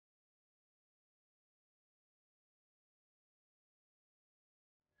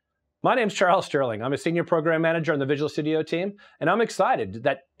My name's Charles Sterling. I'm a senior program manager on the Visual Studio team, and I'm excited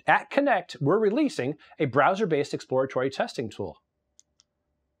that at Connect, we're releasing a browser-based exploratory testing tool.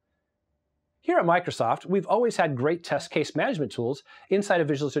 Here at Microsoft, we've always had great test case management tools inside a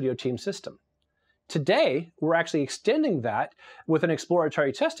Visual Studio team system. Today, we're actually extending that with an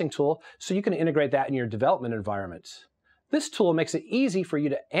exploratory testing tool so you can integrate that in your development environments. This tool makes it easy for you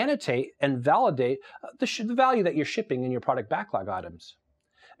to annotate and validate the value that you're shipping in your product backlog items.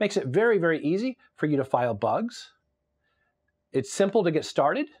 Makes it very, very easy for you to file bugs. It's simple to get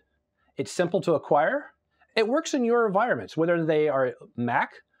started. It's simple to acquire. It works in your environments, whether they are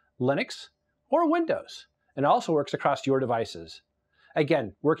Mac, Linux, or Windows. And it also works across your devices.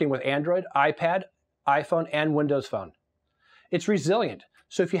 Again, working with Android, iPad, iPhone, and Windows Phone. It's resilient.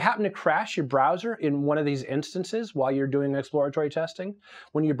 So if you happen to crash your browser in one of these instances while you're doing exploratory testing,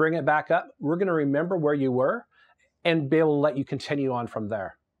 when you bring it back up, we're going to remember where you were and be able to let you continue on from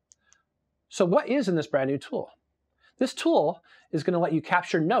there. So what is in this brand new tool? This tool is going to let you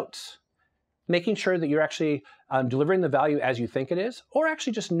capture notes, making sure that you're actually delivering the value as you think it is, or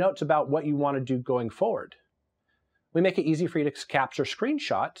actually just notes about what you want to do going forward. We make it easy for you to capture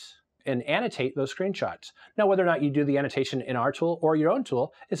screenshots and annotate those screenshots. Now, whether or not you do the annotation in our tool or your own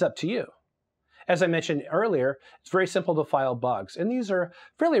tool is up to you. As I mentioned earlier, it's very simple to file bugs, and these are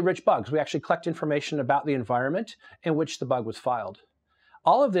fairly rich bugs. We actually collect information about the environment in which the bug was filed.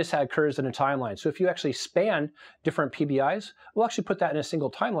 All of this occurs in a timeline. So if you actually span different PBIs, we'll actually put that in a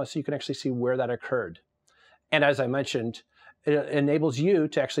single timeline so you can actually see where that occurred. And as I mentioned, it enables you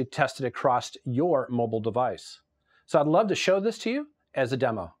to actually test it across your mobile device. So I'd love to show this to you as a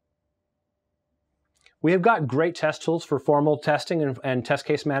demo. We have got great test tools for formal testing and test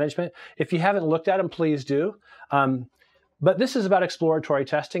case management. If you haven't looked at them, please do. But this is about exploratory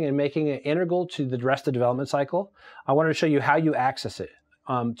testing and making it integral to the rest of the development cycle. I wanted to show you how you access it.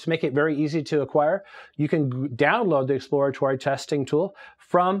 To make it very easy to acquire, you can download the exploratory testing tool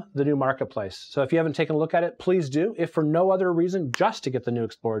from the new marketplace. So if you haven't taken a look at it, please do, if for no other reason, just to get the new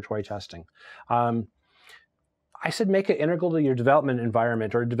exploratory testing. I said make it integral to your development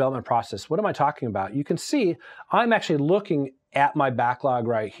environment or development process. What am I talking about? You can see I'm actually looking at my backlog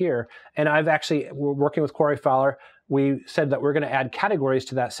right here, and we're working with Query Fowler. We said that we're going to add categories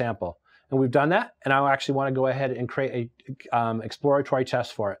to that sample. And we've done that, and I actually want to go ahead and create a exploratory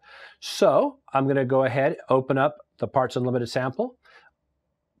test for it. So I'm going to go ahead, open up the Parts Unlimited sample,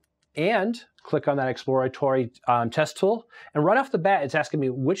 and click on that exploratory test tool. And right off the bat, it's asking me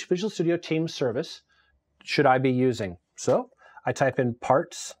which Visual Studio Team service should I be using. So I type in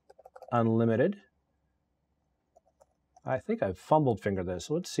Parts Unlimited. I think I've fumbled fingered this.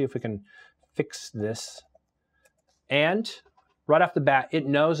 So let's see if we can fix this. And right off the bat, it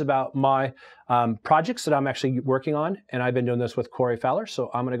knows about my projects that I'm actually working on, and I've been doing this with Query Fowler, so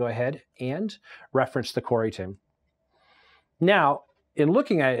I'm going to go ahead and reference the Query team. Now, in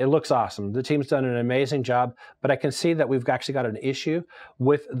looking at it, it looks awesome. The team's done an amazing job, but I can see that we've actually got an issue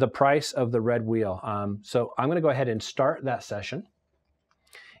with the price of the red wheel. So I'm going to go ahead and start that session,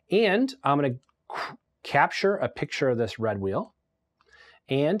 and I'm going to capture a picture of this red wheel,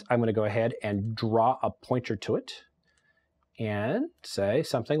 and I'm going to go ahead and draw a pointer to it, and say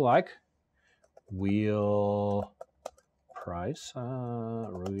something like wheel price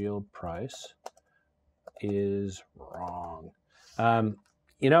is wrong.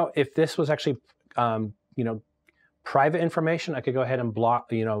 If this was actually private information, I could go ahead and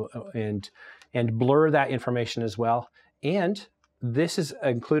block, and blur that information as well. And this is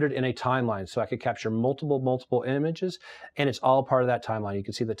included in a timeline, so I could capture multiple images, and it's all part of that timeline. You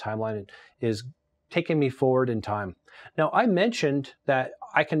can see the timeline is taking me forward in time. Now, I mentioned that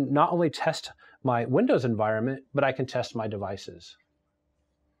I can not only test my Windows environment, but I can test my devices.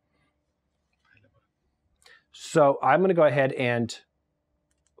 So I'm going to go ahead and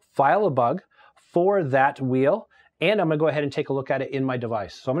file a bug for that wheel, and I'm going to go ahead and take a look at it in my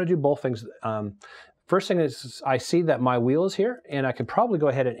device. So I'm going to do both things. First thing is I see that my wheel is here, and I could probably go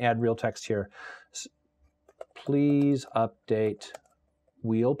ahead and add real text here. Please update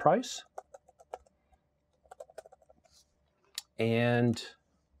wheel price. And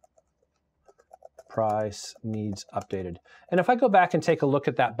price needs updated. And if I go back and take a look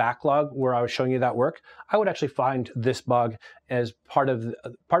at that backlog where I was showing you that work, I would actually find this bug as part of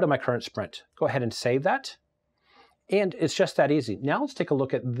my current sprint. Go ahead and save that. And it's just that easy. Now let's take a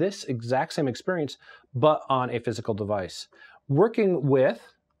look at this exact same experience, but on a physical device. Working with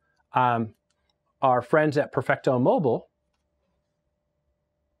our friends at Perfecto Mobile,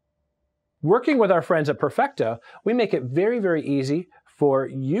 Working with our friends at Perfecto, we make it very, very easy for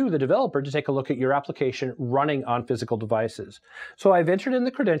you, the developer, to take a look at your application running on physical devices. So I've entered in the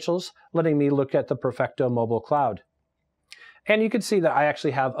credentials, letting me look at the Perfecto mobile cloud. And you can see that I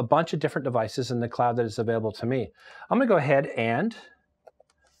actually have a bunch of different devices in the cloud that is available to me. I'm going to go ahead and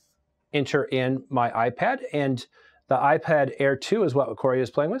enter in my iPad, and the iPad Air 2 is what Corey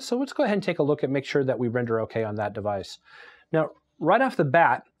is playing with. So let's go ahead and take a look and make sure that we render okay on that device. Now, right off the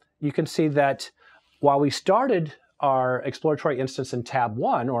bat, you can see that while we started our exploratory instance in tab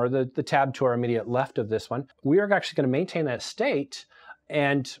 1, or the tab to our immediate left of this one, we are actually going to maintain that state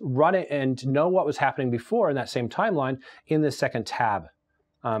and run it and know what was happening before in that same timeline in the second tab.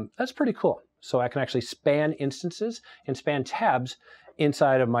 That's pretty cool. So I can actually span instances and span tabs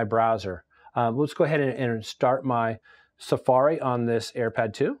inside of my browser. Let's go ahead and start my Safari on this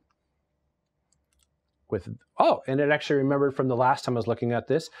AirPad 2. And it actually remembered from the last time I was looking at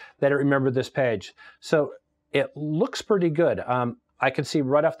this, that it remembered this page. So it looks pretty good. I can see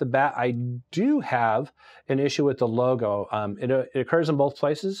right off the bat, I do have an issue with the logo. It occurs in both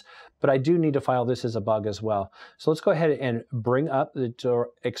places, but I do need to file this as a bug as well. So let's go ahead and bring up the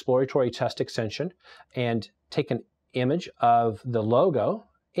exploratory test extension and take an image of the logo.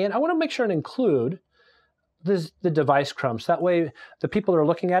 And I want to make sure and include the device crumbs. That way, the people that are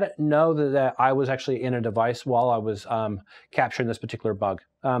looking at it know that I was actually in a device while I was capturing this particular bug.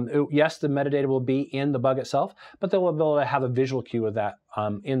 Yes, the metadata will be in the bug itself, but they will be able to have a visual cue of that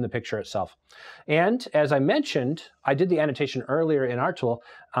in the picture itself. And as I mentioned, I did the annotation earlier in our tool.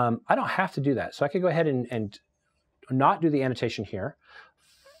 I don't have to do that. So I could go ahead and not do the annotation here,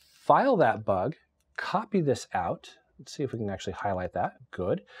 file that bug, copy this out. Let's see if we can actually highlight that.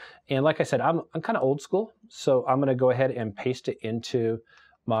 Good. And like I said, I'm kind of old school, so I'm going to go ahead and paste it into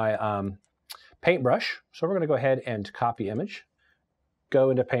my paintbrush. So we're going to go ahead and copy image, go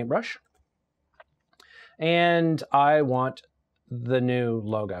into paintbrush, and I want the new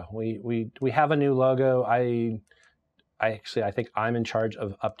logo. We have a new logo. I think I'm in charge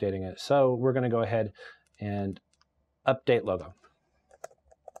of updating it. So we're going to go ahead and update logo.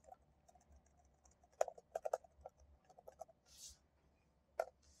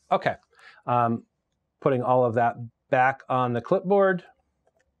 Okay, putting all of that back on the clipboard.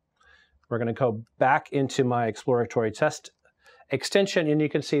 We're going to go back into my exploratory test extension, and you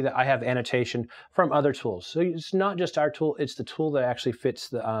can see that I have annotation from other tools. So it's not just our tool, it's the tool that actually fits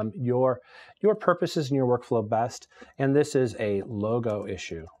the, your purposes and your workflow best. And this is a logo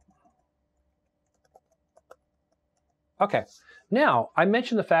issue. Okay, now I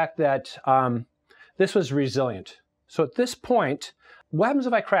mentioned the fact that this was resilient. So at this point, what happens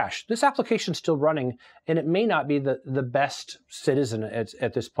if I crash? This application's still running, and it may not be the best citizen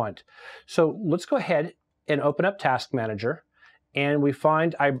at this point. So let's go ahead and open up Task Manager, and we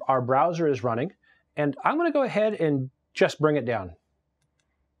find our browser is running, and I'm going to go ahead and just bring it down.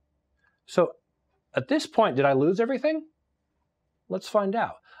 So at this point, did I lose everything? Let's find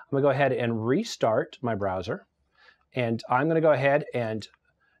out. I'm going to go ahead and restart my browser, and I'm going to go ahead and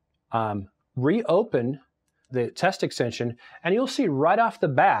reopen the test extension, and you'll see right off the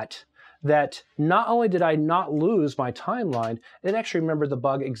bat that not only did I not lose my timeline, it actually remembered the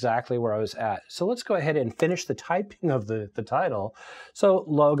bug exactly where I was at. So let's go ahead and finish the typing of the title. So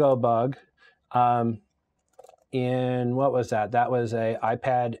logo bug in, what was that? That was a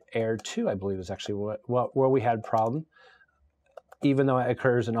iPad Air 2, I believe is actually where we had problem, even though it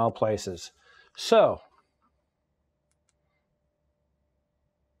occurs in all places. So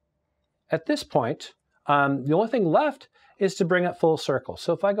at this point, the only thing left is to bring it full circle.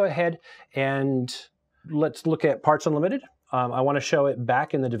 So if I go ahead and let's look at Parts Unlimited, I want to show it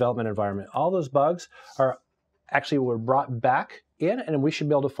back in the development environment. All those bugs were brought back in, and we should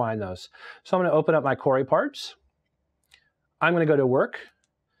be able to find those. So I'm going to open up my Corey parts. I'm going to go to Work,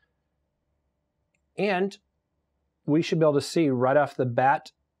 and we should be able to see right off the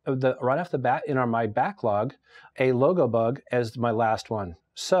bat in my backlog a logo bug as my last one.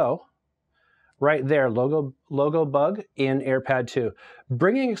 So right there, logo bug in AirPad 2.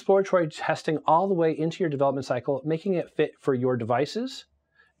 Bringing exploratory testing all the way into your development cycle, making it fit for your devices,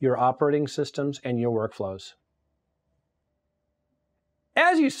 your operating systems, and your workflows.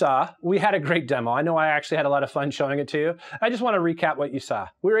 As you saw, we had a great demo. I know I actually had a lot of fun showing it to you. I just want to recap what you saw.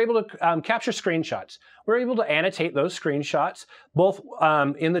 We were able to capture screenshots. We were able to annotate those screenshots, both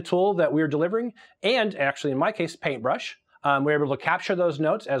in the tool that we were delivering and actually, in my case, Paintbrush. We were able to capture those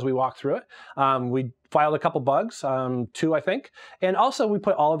notes as we walked through it. We filed a couple bugs, 2 I think, and also we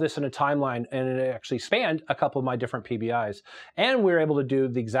put all of this in a timeline, and it actually spanned a couple of my different PBIs. And we were able to do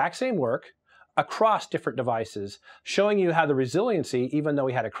the exact same work across different devices, showing you how the resiliency, even though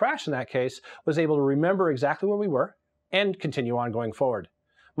we had a crash in that case, was able to remember exactly where we were, and continue on going forward.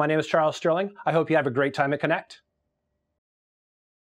 My name is Charles Sterling. I hope you have a great time at Connect.